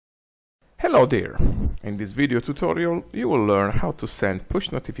Hello there! In this video tutorial you will learn how to send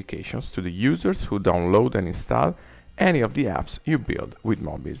push notifications to the users who download and install any of the apps you build with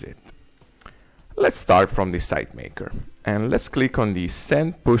mob.is.it. Let's start from the site maker and let's click on the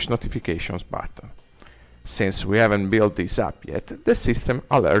Send Push Notifications button. Since we haven't built this app yet, the system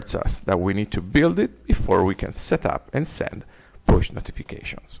alerts us that we need to build it before we can set up and send push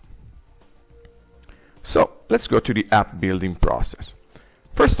notifications. So let's go to the app building process.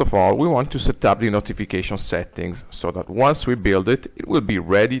 First of all, we want to set up the notification settings so that once we build it, it will be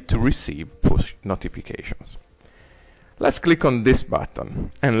ready to receive push notifications. Let's click on this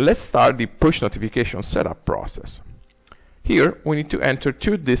button and let's start the push notification setup process. Here we need to enter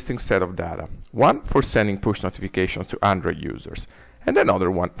two distinct sets of data, one for sending push notifications to Android users and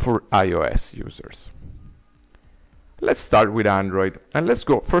another one for iOS users. Let's start with Android and let's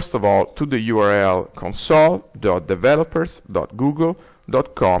go first of all to the URL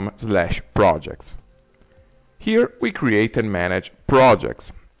console.developers.google.com/projects. Here we create and manage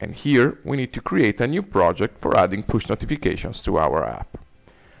projects, and here we need to create a new project for adding push notifications to our app.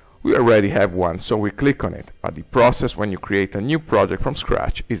 We already have one, so we click on it, but the process when you create a new project from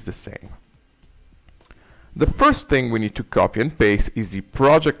scratch is the same. The first thing we need to copy and paste is the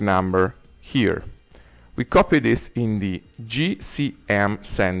project number here. We copy this in the GCM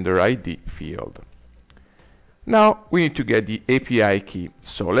sender ID field. Now we need to get the API key,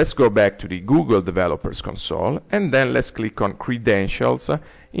 so let's go back to the Google Developers Console and then let's click on Credentials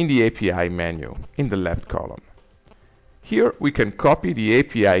in the API menu in the left column. Here we can copy the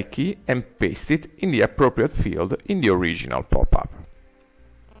API key and paste it in the appropriate field in the original pop-up.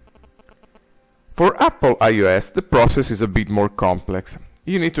 For Apple iOS, the process is a bit more complex.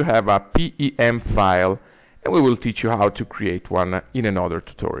 You need to have a PEM file, and we will teach you how to create one in another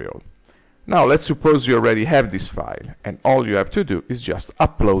tutorial. Now let's suppose you already have this file, and all you have to do is just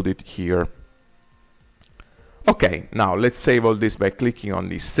upload it here. Okay, now let's save all this by clicking on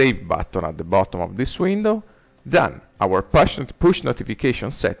the Save button at the bottom of this window. Done! Our push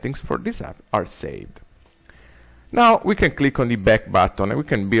notification settings for this app are saved. Now we can click on the Back button and we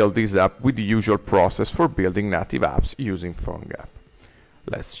can build this app with the usual process for building native apps using PhoneGap.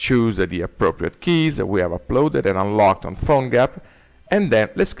 Let's choose the appropriate keys that we have uploaded and unlocked on PhoneGap, and then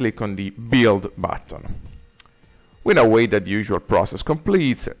let's click on the Build button. We now wait that the usual process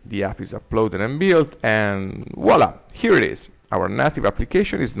completes, the app is uploaded and built, and voila, here it is. Our native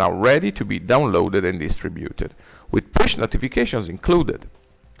application is now ready to be downloaded and distributed, with push notifications included.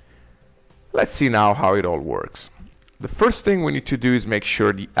 Let's see now how it all works. The first thing we need to do is make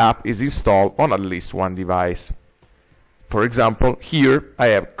sure the app is installed on at least one device. For example, here I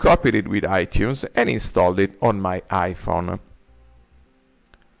have copied it with iTunes and installed it on my iPhone.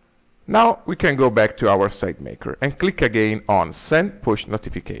 Now we can go back to our site maker and click again on Send Push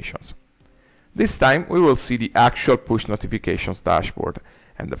Notifications. This time we will see the actual push notifications dashboard,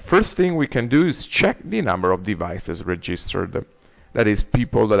 and the first thing we can do is check the number of devices registered. That is,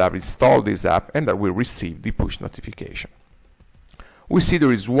 people that have installed this app and that will receive the push notification. We see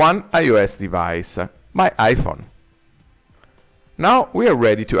there is one iOS device, my iPhone. Now we are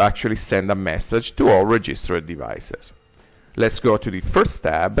ready to actually send a message to all registered devices. Let's go to the first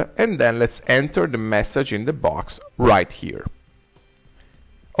tab and then let's enter the message in the box right here.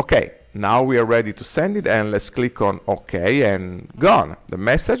 Okay, now we are ready to send it and let's click on OK and gone. The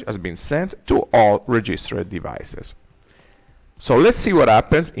message has been sent to all registered devices. So let's see what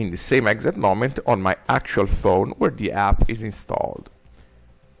happens in the same exact moment on my actual phone where the app is installed.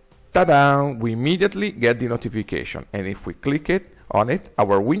 Ta-da! We immediately get the notification, and if we click on it,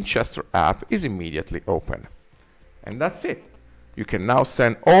 our Winchester app is immediately open. And that's it. You can now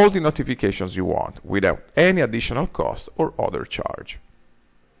send all the notifications you want without any additional cost or other charge.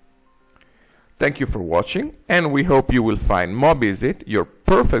 Thank you for watching, and we hope you will find mob.is.it your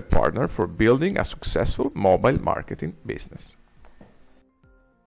perfect partner for building a successful mobile marketing business.